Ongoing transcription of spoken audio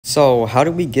So, how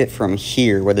did we get from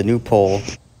here with the new pole?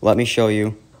 Let me show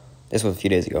you. This was a few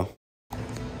days ago.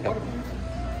 Yep.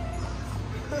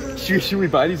 Should we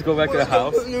buy these and go back to the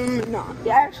house? No,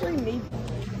 you actually need.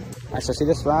 Alright, so see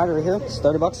this rod right here? It's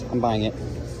 30 bucks. I'm buying it.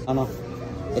 I don't know.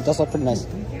 It does look pretty nice.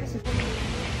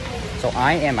 So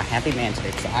I am a happy man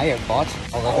today. So I have bought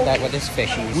a lot of that with this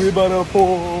fishing. We bought a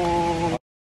pole.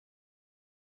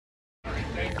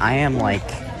 I am like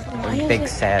a big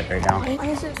sad right now.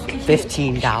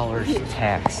 $15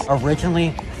 tax. Originally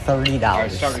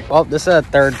 $30. Well, this is a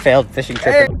third failed fishing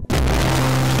trip.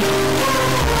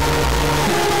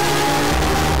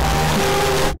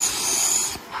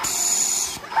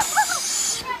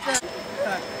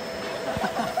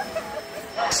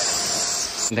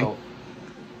 So,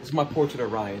 this is my portrait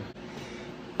of Ryan.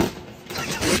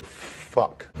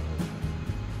 Fuck.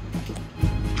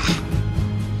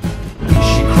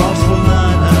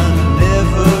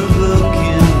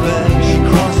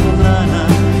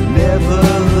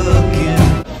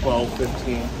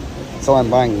 So I'm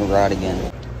buying the rod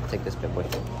again. Take this bit, boy.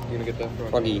 You gonna get that for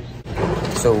Froggy.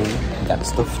 So we got the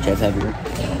stuff. Chad's heavier.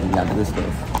 We got the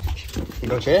stuff. You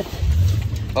know, Chad?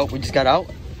 Oh, we just got out.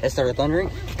 It started thundering.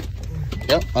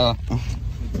 Yep.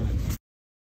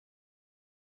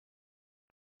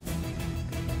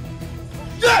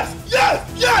 Yes!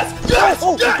 Yes! Yes! Yes!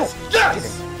 Oh, yes! oh,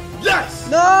 Yes! Yes!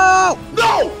 No!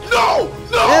 No! No!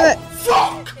 No! Damn it!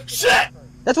 Fuck! Shit!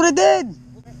 That's what it did!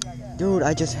 Dude,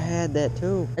 I just had that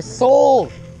too. I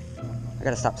sold! I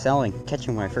gotta stop selling.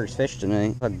 Catching my first fish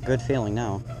tonight. A good feeling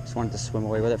now. Just wanted to swim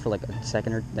away with it for like a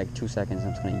second or like 2 seconds. I'm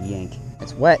just gonna yank.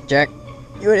 It's wet, Jack.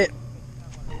 You hit it.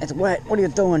 It's wet. What are you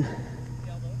doing?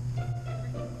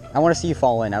 I want to see you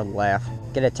fall in. I would laugh.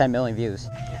 Get it 10 million views.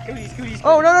 Cooties.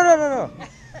 Oh, no, no, no, no,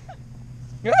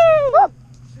 no.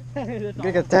 You're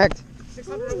gonna get attacked.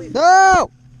 No!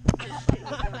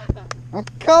 I'm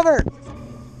covered.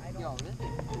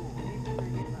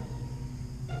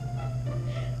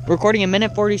 Recording a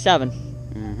minute 47.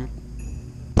 Mm-hmm.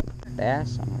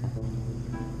 Bass.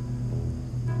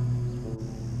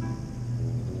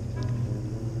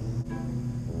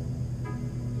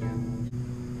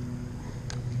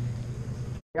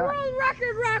 World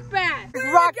record Rockbass!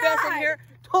 Rockbass in here.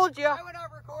 Told you. Why am I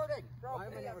not recording? Bro, why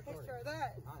am I not recording?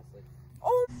 That, honestly.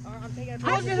 Oh, I'm taking a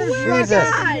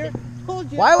Jesus.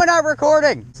 Told you. Why am I not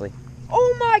recording?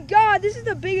 Oh my god, this is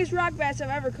the biggest rock bass I've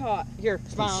ever caught. Here,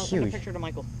 smile. I'll send a Huge. picture to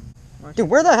Michael. Dude,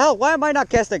 where the hell? Why am I not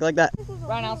casting like that?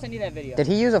 Ryan, I'll send you that video. Did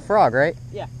he use a frog, right?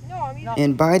 Yeah. No, I mean,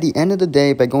 And by the end of the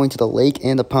day, by going to the lake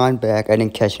and the pond back, I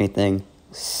didn't catch anything.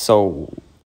 So